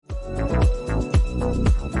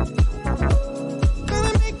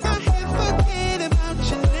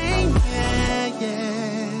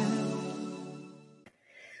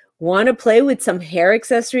Want to play with some hair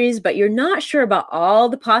accessories, but you're not sure about all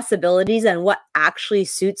the possibilities and what actually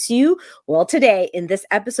suits you? Well, today in this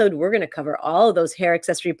episode, we're going to cover all of those hair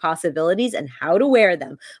accessory possibilities and how to wear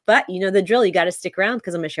them. But you know the drill, you got to stick around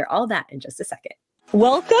because I'm going to share all that in just a second.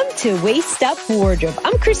 Welcome to Waist Up Wardrobe.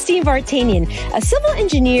 I'm Christine Vartanian, a civil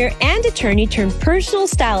engineer and attorney turned personal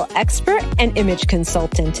style expert and image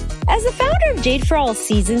consultant. As the founder of Jade for All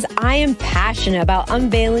Seasons, I am passionate about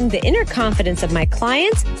unveiling the inner confidence of my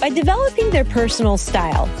clients by developing their personal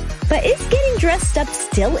style. But is getting dressed up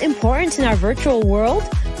still important in our virtual world?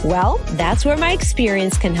 Well, that's where my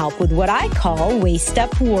experience can help with what I call Waist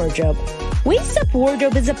Up Wardrobe. Waist Up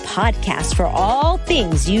Wardrobe is a podcast for all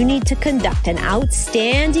things you need to conduct an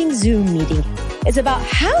outstanding Zoom meeting. It's about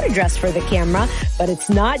how to dress for the camera, but it's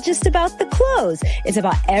not just about the clothes. It's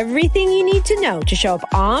about everything you need to know to show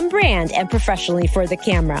up on brand and professionally for the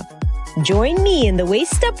camera. Join me in the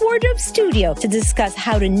Waist Up Wardrobe studio to discuss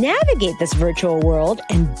how to navigate this virtual world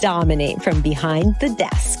and dominate from behind the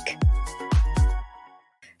desk.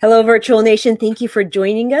 Hello, Virtual Nation. Thank you for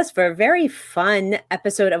joining us for a very fun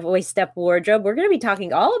episode of Waist Up Wardrobe. We're going to be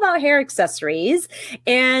talking all about hair accessories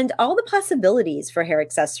and all the possibilities for hair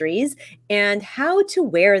accessories and how to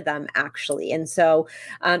wear them, actually. And so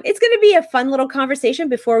it's going to be a fun little conversation.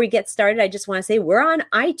 Before we get started, I just want to say we're on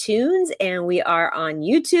iTunes and we are on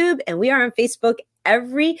YouTube and we are on Facebook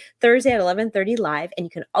every Thursday at 11:30 live, and you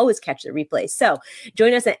can always catch the replay. So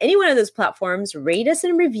join us at any one of those platforms, rate us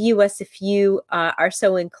and review us if you are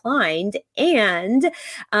so inclined. And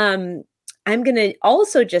I'm going to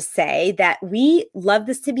also just say that we love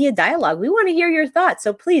this to be a dialogue. We want to hear your thoughts.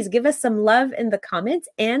 So please give us some love in the comments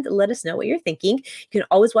and let us know what you're thinking. You can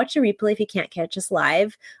always watch the replay if you can't catch us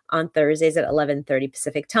live on Thursdays at 11:30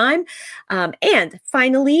 Pacific time. And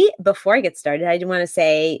finally, before I get started, I want to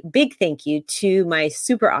say big thank you to my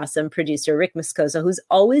super awesome producer, Rick Moscoso, who's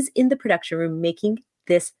always in the production room making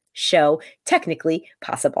this show technically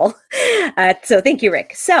possible. So thank you,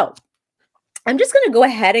 Rick. So I'm just going to go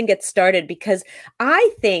ahead and get started because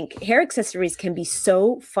I think hair accessories can be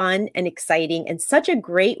so fun and exciting and such a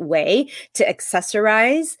great way to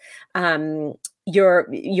accessorize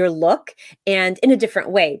your look and in a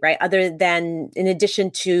different way, right? Other than in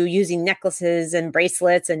addition to using necklaces and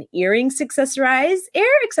bracelets and earrings to accessorize, hair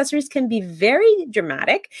accessories can be very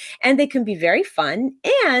dramatic and they can be very fun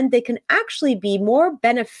and they can actually be more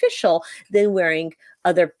beneficial than wearing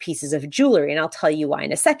other pieces of jewelry. And I'll tell you why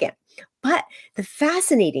in a second. But the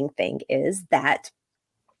fascinating thing is that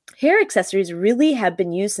hair accessories really have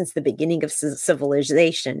been used since the beginning of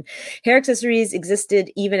civilization. Hair accessories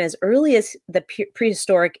existed even as early as the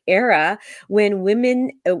prehistoric era, when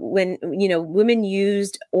women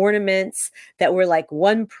used ornaments that were like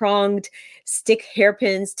one-pronged stick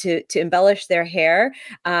hairpins to embellish their hair.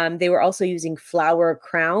 They were also using flower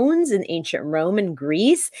crowns in ancient Rome and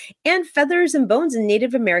Greece, and feathers and bones in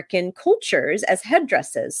Native American cultures as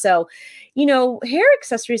headdresses. So, hair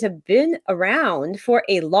accessories have been around for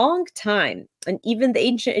a long time. And even the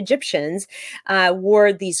ancient Egyptians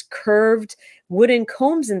wore these curved wooden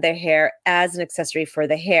combs in their hair as an accessory for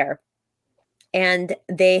the hair. And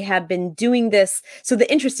they have been doing this. So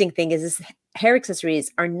the interesting thing is hair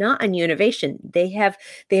accessories are not a new innovation. They have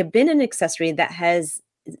been an accessory that has,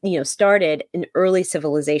 started in early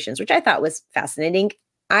civilizations, which I thought was fascinating.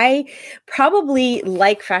 I probably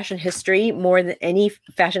like fashion history more than any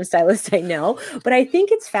fashion stylist I know, but I think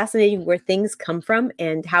it's fascinating where things come from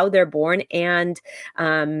and how they're born, and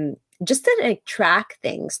just to track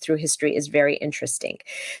things through history is very interesting.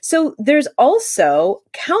 So there's also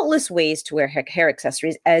countless ways to wear hair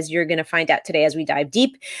accessories, as you're going to find out today as we dive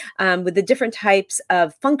deep with the different types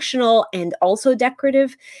of functional and also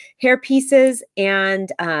decorative hair pieces.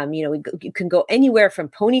 And, you can go anywhere from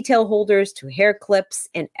ponytail holders to hair clips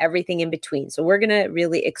and everything in between. So we're going to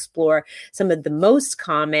really explore some of the most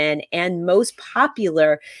common and most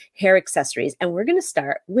popular hair accessories. And we're going to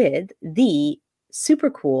start with the super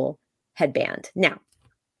cool headband. Now,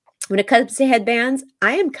 when it comes to headbands,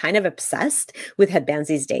 I am kind of obsessed with headbands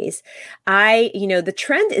these days. The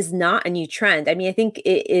trend is not a new trend. I mean, I think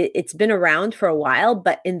it's been around for a while,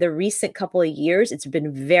 but in the recent couple of years, it's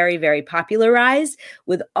been very, very popularized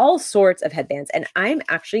with all sorts of headbands. And I'm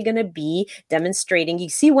actually going to be demonstrating. You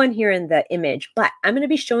see one here in the image, but I'm going to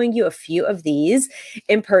be showing you a few of these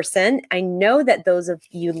in person. I know that those of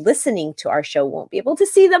you listening to our show won't be able to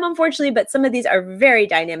see them, unfortunately, but some of these are very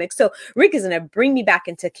dynamic. So Rick is going to bring me back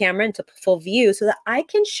into camera into full view so that I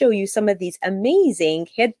can show you some of these amazing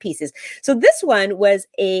headpieces. So this one was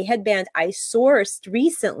a headband I sourced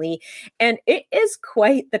recently, and it is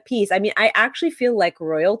quite the piece. I mean, I actually feel like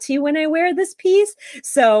royalty when I wear this piece.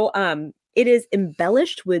 So It is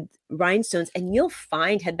embellished with rhinestones, and you'll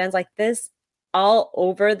find headbands like this all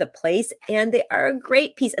over the place, and they are a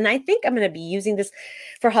great piece. And I think I'm going to be using this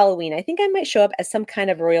for Halloween. I think I might show up as some kind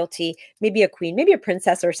of royalty, maybe a queen, maybe a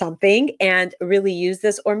princess or something, and really use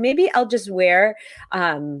this. Or maybe I'll just wear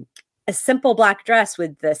a simple black dress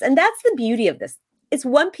with this. And that's the beauty of this. It's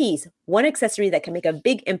one piece, one accessory that can make a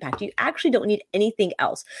big impact. You actually don't need anything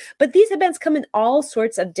else. But these headbands come in all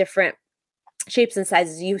sorts of different shapes and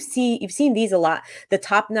sizes. You've seen these a lot, the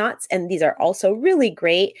top knots, and these are also really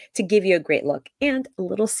great to give you a great look. And a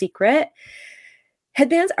little secret,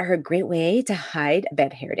 headbands are a great way to hide a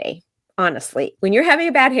bad hair day. Honestly, when you're having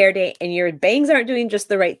a bad hair day and your bangs aren't doing just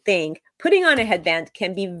the right thing, putting on a headband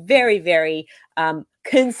can be very, very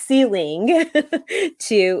concealing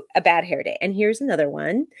to a bad hair day. And here's another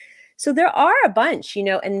one. So there are a bunch,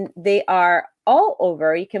 and they are all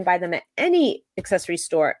over. You can buy them at any accessory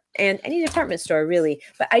store and any department store, really.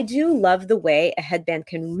 But I do love the way a headband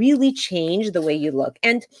can really change the way you look.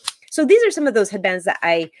 And so these are some of those headbands that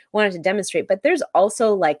I wanted to demonstrate, but there's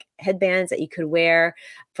also like headbands that you could wear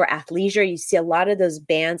for athleisure. You see a lot of those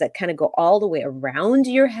bands that kind of go all the way around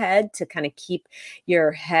your head to kind of keep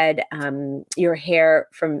your head, your hair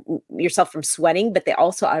yourself from sweating, but they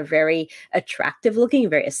also are very attractive looking,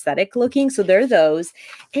 very aesthetic looking. So there are those.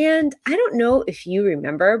 And I don't know if you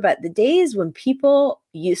remember, but the days when people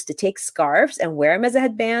used to take scarves and wear them as a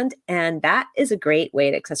headband, and that is a great way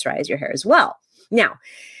to accessorize your hair as well. Now,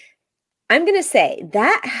 I'm going to say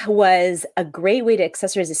that was a great way to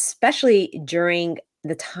accessorize, especially during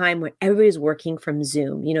the time when everybody's working from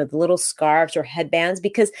Zoom, the little scarves or headbands,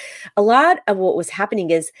 because a lot of what was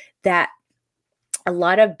happening is that a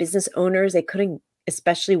lot of business owners, they couldn't,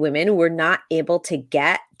 especially women, were not able to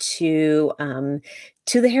get to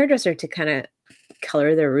the hairdresser to kind of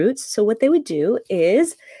color their roots. So what they would do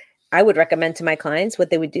is, I would recommend to my clients, what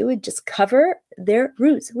they would do would just cover their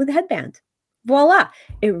roots with a headband. Voila,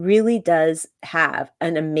 it really does have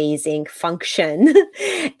an amazing function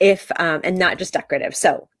and not just decorative.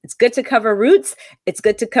 So it's good to cover roots. It's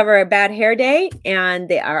good to cover a bad hair day. And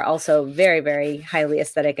they are also very, very highly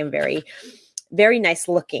aesthetic and very, very nice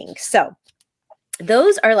looking. So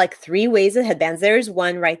those are like 3 ways of headbands. There's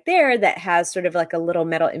one right there that has sort of like a little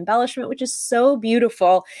metal embellishment, which is so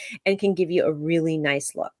beautiful and can give you a really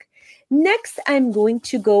nice look. Next, I'm going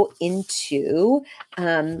to go into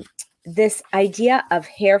this idea of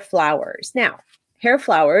hair flowers. Now, hair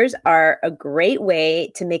flowers are a great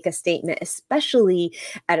way to make a statement, especially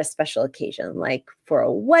at a special occasion, like for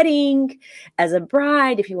a wedding, as a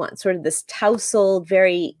bride, if you want sort of this tousled,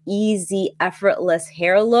 very easy, effortless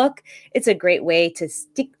hair look. It's a great way to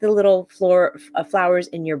stick the little flowers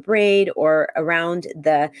in your braid or around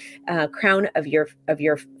the crown of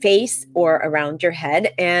your face or around your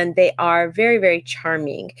head. And they are very, very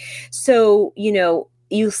charming. So,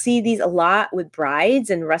 you'll see these a lot with brides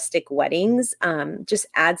and rustic weddings. Just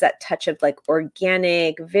adds that touch of like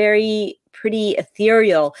organic, very pretty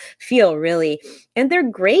ethereal feel, really. And they're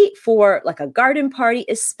great for like a garden party,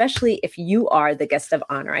 especially if you are the guest of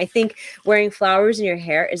honor. I think wearing flowers in your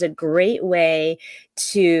hair is a great way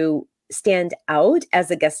to stand out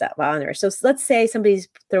as a guest of honor. So let's say somebody's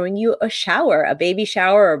throwing you a shower, a baby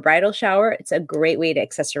shower or a bridal shower. It's a great way to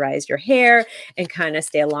accessorize your hair and kind of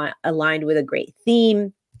stay aligned with a great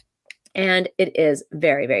theme. And it is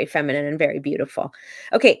very, very feminine and very beautiful.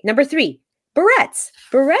 Okay, number 3. Barrettes.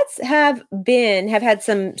 Barrettes have had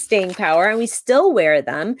some staying power, and we still wear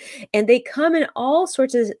them, and they come in all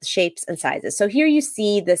sorts of shapes and sizes. So here you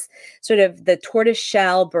see this sort of the tortoise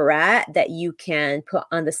shell barrette that you can put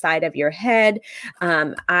on the side of your head.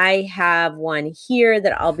 I have one here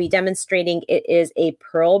that I'll be demonstrating. It is a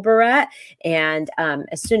pearl barrette, and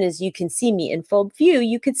as soon as you can see me in full view,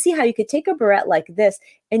 you could see how you could take a barrette like this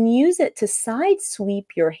and use it to side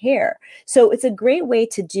sweep your hair. So it's a great way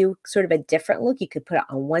to do sort of a different look. You could put it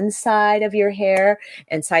on one side of your hair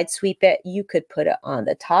and side sweep it. You could put it on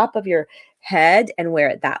the top of your head and wear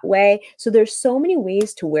it that way. So there's so many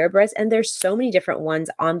ways to wear barrettes, and there's so many different ones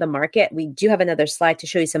on the market. We do have another slide to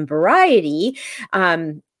show you some variety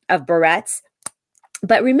of barrettes.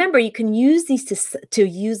 But remember, you can use these to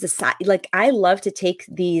use the side. Like I love to take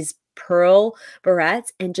these pearl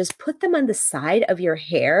barrettes and just put them on the side of your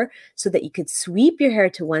hair so that you could sweep your hair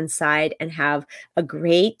to one side and have a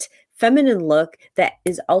great feminine look that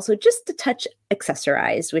is also just a touch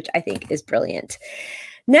accessorized, which I think is brilliant.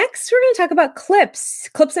 Next, we're going to talk about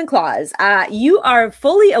clips and claws. You are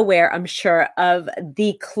fully aware, I'm sure, of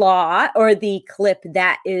the claw or the clip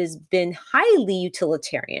that has been highly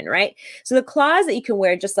utilitarian, right? So the claws that you can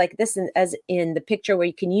wear just like this, as in the picture, where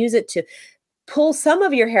you can use it to pull some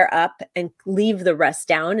of your hair up and leave the rest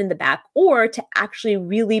down in the back, or to actually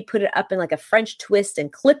really put it up in like a French twist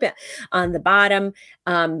and clip it on the bottom.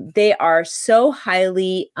 They are so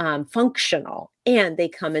highly functional, and they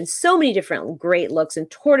come in so many different great looks, in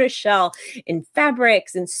tortoiseshell, in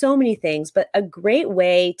fabrics, and so many things, but a great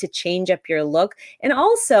way to change up your look and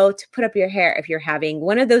also to put up your hair if you're having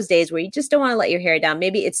one of those days where you just don't want to let your hair down.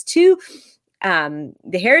 Maybe it's too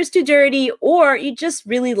the hair is too dirty, or you just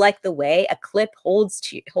really like the way a clip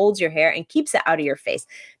holds your hair and keeps it out of your face.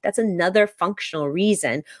 That's another functional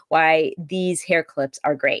reason why these hair clips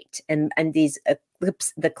are great, and these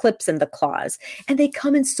the clips and the claws. And they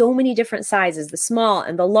come in so many different sizes, the small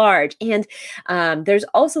and the large. And there's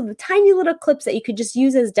also the tiny little clips that you could just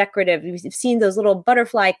use as decorative. You've seen those little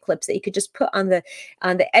butterfly clips that you could just put on the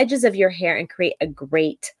edges of your hair and create a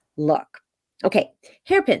great look. Okay,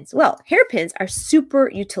 hairpins. Well, hairpins are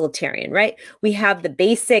super utilitarian, right? We have the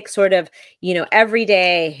basic sort of,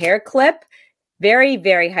 everyday hair clip, very,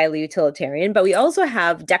 very highly utilitarian, but we also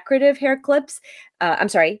have decorative hair clips.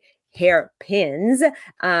 Hair pins.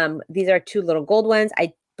 These are two little gold ones.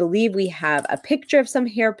 I believe we have a picture of some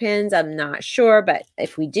hairpins. I'm not sure, but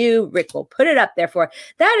if we do, Rick will put it up there for.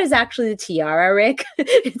 That is actually the tiara, Rick.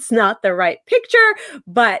 It's not the right picture,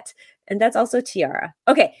 and that's also tiara.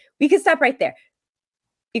 Okay, we can stop right there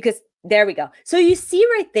because there we go. So you see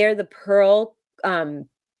right there the pearl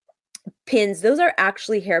pins. Those are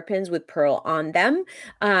actually hairpins with pearl on them.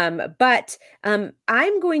 But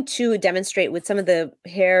I'm going to demonstrate with some of the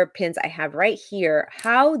hairpins I have right here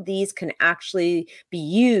how these can actually be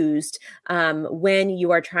used when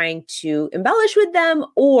you are trying to embellish with them,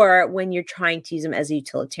 or when you're trying to use them as a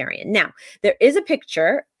utilitarian. Now, there is a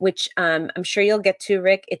picture, which I'm sure you'll get to,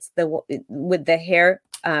 Rick. It's with the hair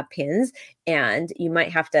pins, and you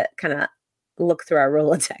might have to kind of look through our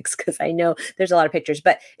Rolodex because I know there's a lot of pictures,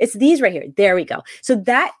 but it's these right here. There we go. So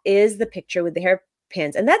that is the picture with the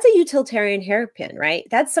hairpins, and that's a utilitarian hairpin, right?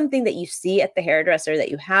 That's something that you see at the hairdresser,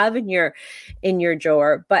 that you have in your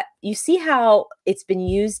drawer, but you see how it's been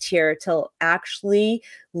used here to actually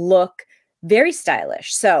look very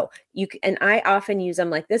stylish. So and I often use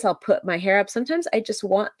them like this. I'll put my hair up. Sometimes I just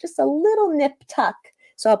want just a little nip tuck.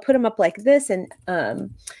 So I'll put them up like this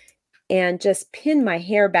and just pin my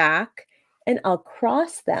hair back, and I'll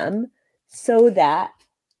cross them so that,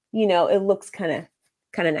 it looks kind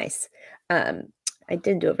of nice. I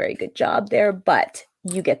didn't do a very good job there, but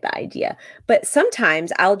you get the idea. But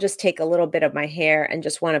sometimes I'll just take a little bit of my hair and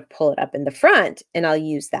just want to pull it up in the front, and I'll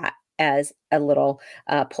use that as a little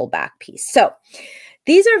pull back piece. So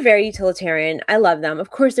these are very utilitarian. I love them. Of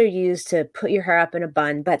course, they're used to put your hair up in a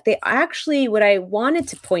bun, but they actually, what I wanted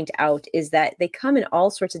to point out is that they come in all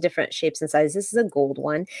sorts of different shapes and sizes. This is a gold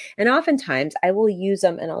one. And oftentimes I will use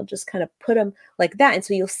them and I'll just kind of put them like that. And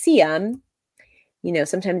so you'll see them,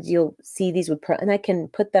 sometimes you'll see these with pearl, and I can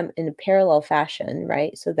put them in a parallel fashion,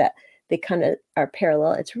 right? So that they kind of are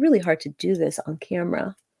parallel. It's really hard to do this on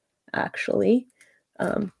camera, actually.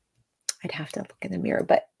 I'd have to look in the mirror,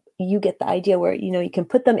 but you get the idea where, you can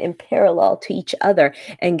put them in parallel to each other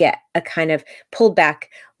and get a kind of pulled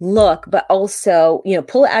back look, but also,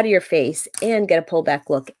 pull it out of your face and get a pulled back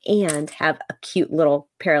look and have a cute little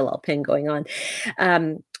parallel pin going on.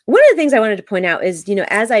 One of the things I wanted to point out is,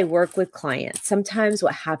 as I work with clients, sometimes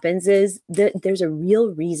what happens is that there's a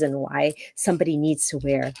real reason why somebody needs to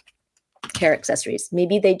wear hair accessories.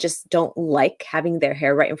 Maybe they just don't like having their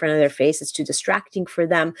hair right in front of their face. It's too distracting for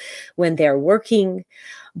them when they're working.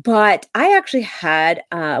 But I actually had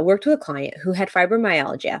worked with a client who had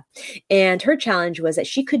fibromyalgia, and her challenge was that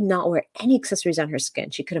she could not wear any accessories on her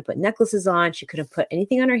skin. She couldn't put necklaces on. She couldn't put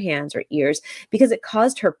anything on her hands or ears because it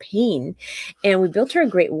caused her pain. And we built her a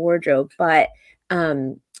great wardrobe, but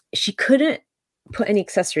she couldn't put any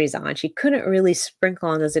accessories on. She couldn't really sprinkle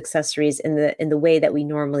on those accessories in the way that we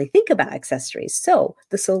normally think about accessories. So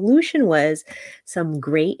the solution was some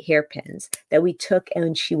great hairpins that we took,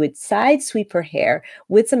 and she would side sweep her hair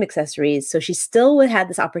with some accessories. So she still would have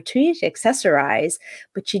this opportunity to accessorize,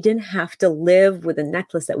 but she didn't have to live with a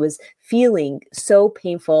necklace that was feeling so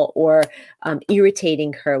painful or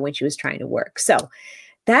irritating her when she was trying to work. So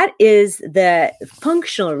that is the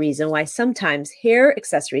functional reason why sometimes hair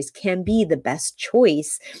accessories can be the best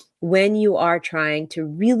choice when you are trying to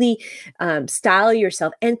really style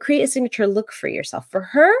yourself and create a signature look for yourself. For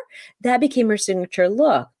her, that became her signature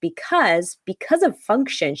look because of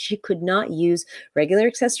function, she could not use regular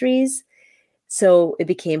accessories. So it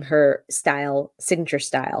became her signature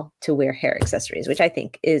style to wear hair accessories, which I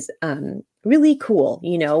think is really cool.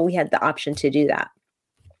 We had the option to do that.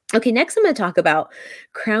 Okay, next I'm going to talk about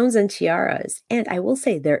crowns and tiaras. And I will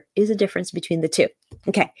say there is a difference between the two.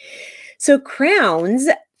 Okay, So crowns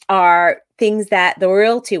are things that the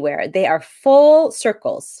royalty wear. They are full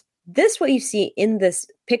circles. This, what you see in this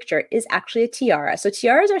picture, is actually a tiara. So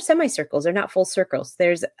tiaras are semicircles. They're not full circles.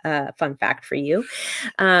 There's a fun fact for you.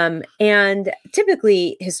 And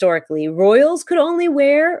typically, historically, royals could only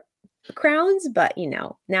wear crowns, but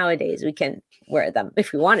nowadays we can wear them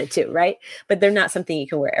if we wanted to, right? But they're not something you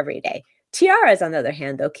can wear every day. Tiaras, on the other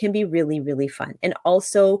hand, though, can be really, really fun. And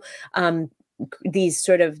also, these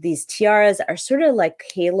tiaras are sort of like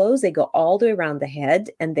halos. They go all the way around the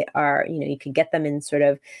head, and they are, you can get them in sort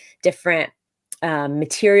of different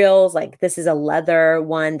materials. Like this is a leather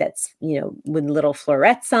one that's, with little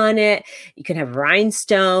florets on it. You can have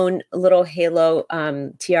rhinestone little halo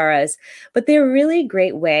tiaras, but they're a really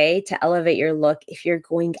great way to elevate your look if you're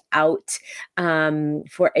going out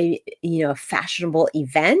for a fashionable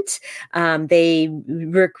event. They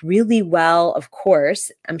work really well, of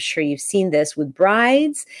course. I'm sure you've seen this with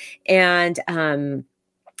brides, and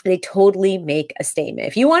they totally make a statement.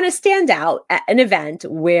 If you want to stand out at an event,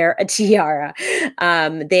 wear a tiara.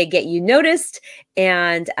 They get you noticed,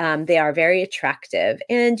 and they are very attractive.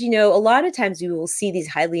 And, a lot of times you will see these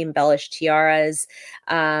highly embellished tiaras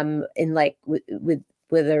in like with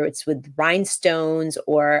whether it's with rhinestones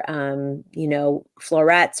or,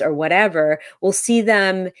 florets or whatever. We'll see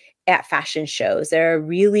them at fashion shows. They're a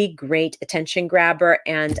really great attention grabber,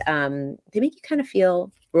 and they make you kind of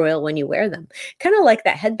feel royal when you wear them. Kind of like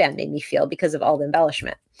that headband made me feel because of all the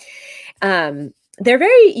embellishment. They're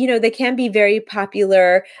very, they can be very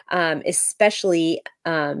popular, especially,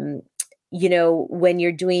 when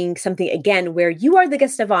you're doing something, again, where you are the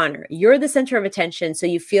guest of honor. You're the center of attention. So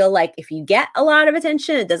you feel like if you get a lot of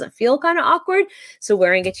attention, it doesn't feel kind of awkward. So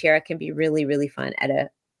wearing a tiara can be really, really fun at a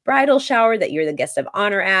bridal shower that you're the guest of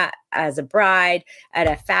honor at, as a bride, at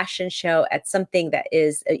a fashion show, at something that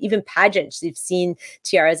is even pageants. You've seen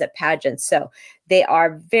tiaras at pageants. So they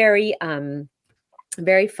are very,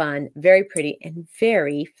 very fun, very pretty, and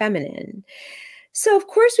very feminine. So of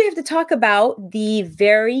course we have to talk about the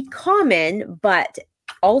very common, but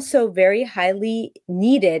also very highly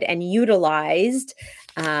needed and utilized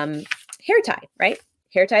hair tie, right?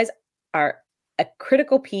 Hair ties are a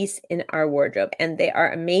critical piece in our wardrobe, and they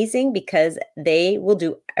are amazing because they will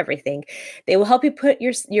do everything. They will help you put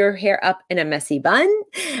your hair up in a messy bun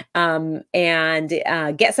and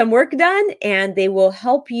get some work done, and they will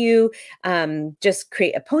help you just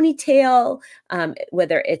create a ponytail,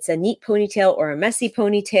 whether it's a neat ponytail or a messy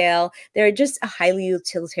ponytail. They're just a highly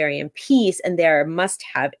utilitarian piece, and they're a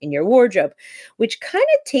must-have in your wardrobe, which kind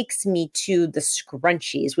of takes me to the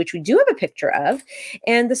scrunchies, which we do have a picture of.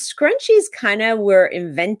 And the scrunchies kind of were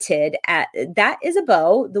invented that is a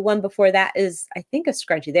bow. The one before that is, I think, a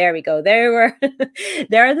scrunchie. There we go. There are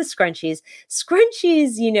the scrunchies.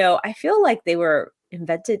 Scrunchies, I feel like they were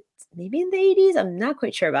invented maybe in the 80s. I'm not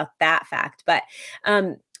quite sure about that fact, but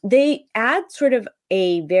they add sort of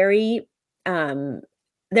a very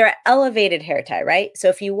they're elevated hair tie, right? So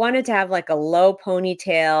if you wanted to have like a low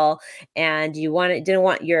ponytail and you didn't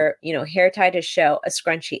want your hair tie to show, a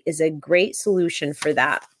scrunchie is a great solution for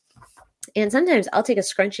that. And sometimes I'll take a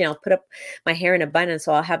scrunchie and I'll put up my hair in a bun, and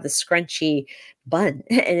so I'll have the scrunchie bun,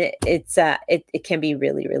 and it can be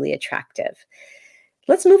really, really attractive.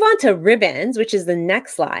 Let's move on to ribbons, which is the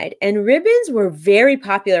next slide. And ribbons were very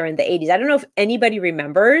popular in the 80s. I don't know if anybody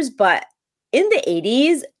remembers, but in the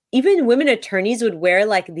 80s, even women attorneys would wear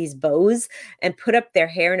like these bows and put up their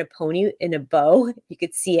hair in a pony in a bow. You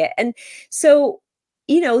could see it. And so,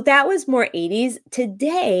 that was more 80s.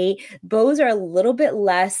 Today, bows are a little bit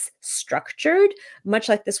less structured, much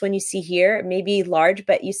like this one you see here, maybe large,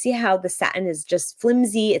 but you see how the satin is just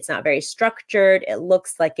flimsy. It's not very structured. It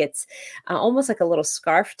looks like it's almost like a little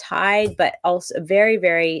scarf tied, but also a very,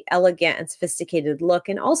 very elegant and sophisticated look.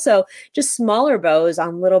 And also just smaller bows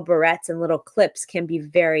on little barrettes and little clips can be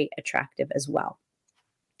very attractive as well.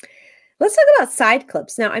 Let's talk about side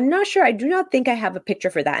clips. Now, I'm not sure. I do not think I have a picture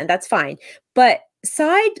for that, and that's fine. But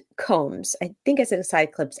side combs, I think I said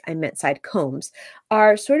side clips, I meant side combs,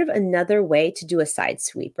 are sort of another way to do a side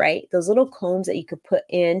sweep, right? Those little combs that you could put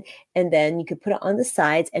in, and then you could put it on the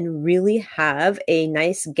sides and really have a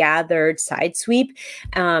nice gathered side sweep.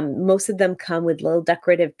 Most of them come with little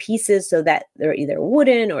decorative pieces so that they're either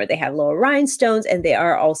wooden or they have little rhinestones, and they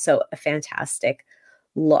are also a fantastic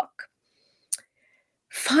look.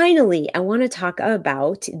 Finally, I want to talk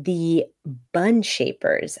about the bun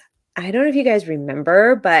shapers. I don't know if you guys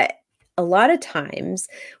remember, but a lot of times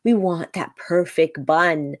we want that perfect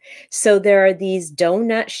bun. So there are these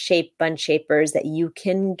donut shaped bun shapers that you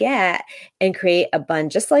can get and create a bun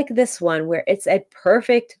just like this one, where it's a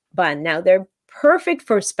perfect bun. Now they're perfect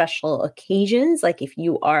for special occasions, like if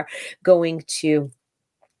you are going to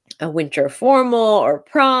a winter formal or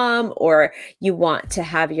prom, or you want to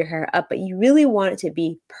have your hair up, but you really want it to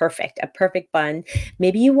be perfect, a perfect bun.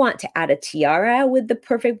 Maybe you want to add a tiara with the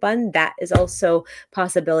perfect bun. That is also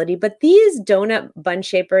possibility. But these donut bun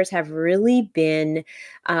shapers have really been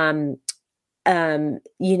like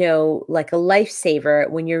a lifesaver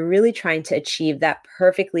when you're really trying to achieve that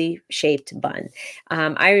perfectly shaped bun.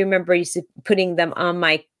 I remember used to putting them on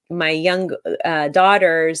my young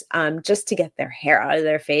daughters just to get their hair out of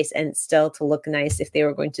their face and still to look nice if they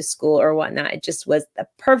were going to school or whatnot. It just was the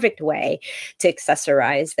perfect way to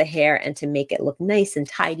accessorize the hair and to make it look nice and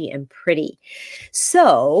tidy and pretty.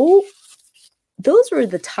 So those were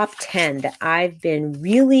the top 10 that I've been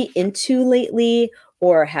really into lately,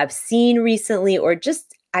 or have seen recently, or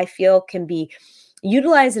just I feel can be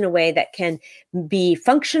utilized in a way that can be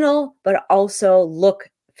functional, but also look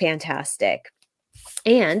fantastic.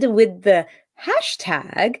 And with the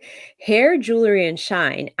hashtag hair, jewelry, and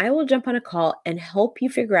shine, I will jump on a call and help you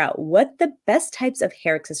figure out what the best types of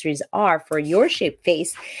hair accessories are for your shaped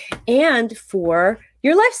face and for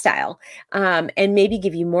your lifestyle, and maybe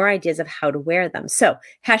give you more ideas of how to wear them. So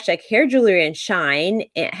hashtag hair, jewelry, and shine,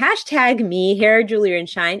 and hashtag me, hair, jewelry, and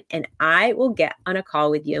shine, and I will get on a call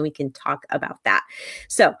with you and we can talk about that.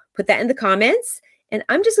 So put that in the comments. And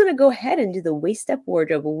I'm just going to go ahead and do the Waist Up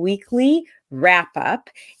Wardrobe weekly wrap up.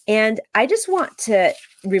 And I just want to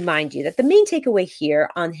remind you that the main takeaway here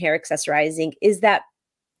on hair accessorizing is that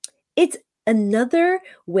it's another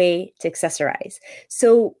way to accessorize.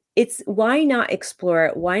 So it's why not explore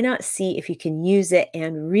it? Why not see if you can use it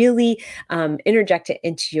and really interject it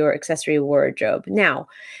into your accessory wardrobe? Now,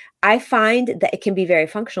 I find that it can be very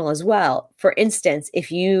functional as well. For instance,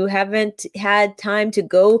 if you haven't had time to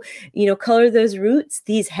go, color those roots,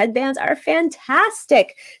 these headbands are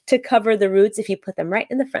fantastic to cover the roots if you put them right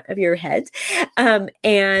in the front of your head. And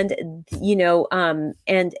so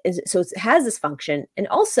it has this function. And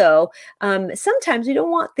also, sometimes we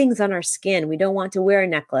don't want things on our skin. We don't want to wear a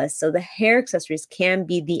necklace. So the hair accessories can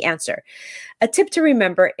be the answer. A tip to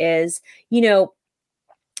remember is,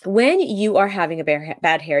 when you are having a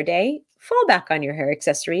bad hair day, fall back on your hair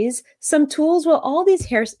accessories. Some tools, well, all these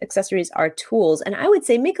hair accessories are tools. And I would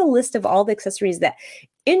say make a list of all the accessories that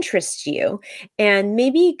interest you and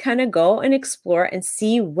maybe kind of go and explore and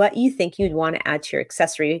see what you think you'd want to add to your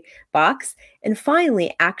accessory box. And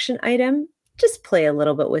finally, action item, just play a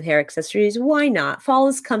little bit with hair accessories. Why not? Fall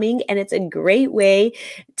is coming and it's a great way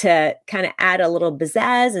to kind of add a little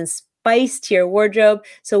pizzazz and spice to your wardrobe.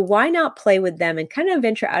 So why not play with them and kind of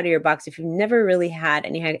venture out of your box? If you've never really had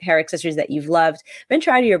any hair accessories that you've loved, venture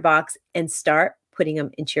out of your box and start putting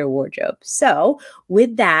them into your wardrobe. So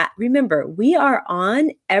with that, remember, we are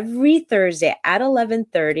on every Thursday at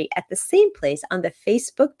 11:30 at the same place on the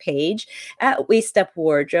Facebook page at Waist Up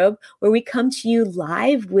Wardrobe, where we come to you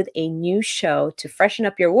live with a new show to freshen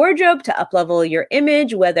up your wardrobe, to up-level your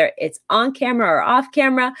image, whether it's on camera or off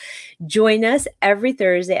camera. Join us every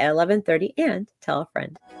Thursday at 11:30 and tell a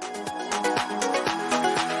friend.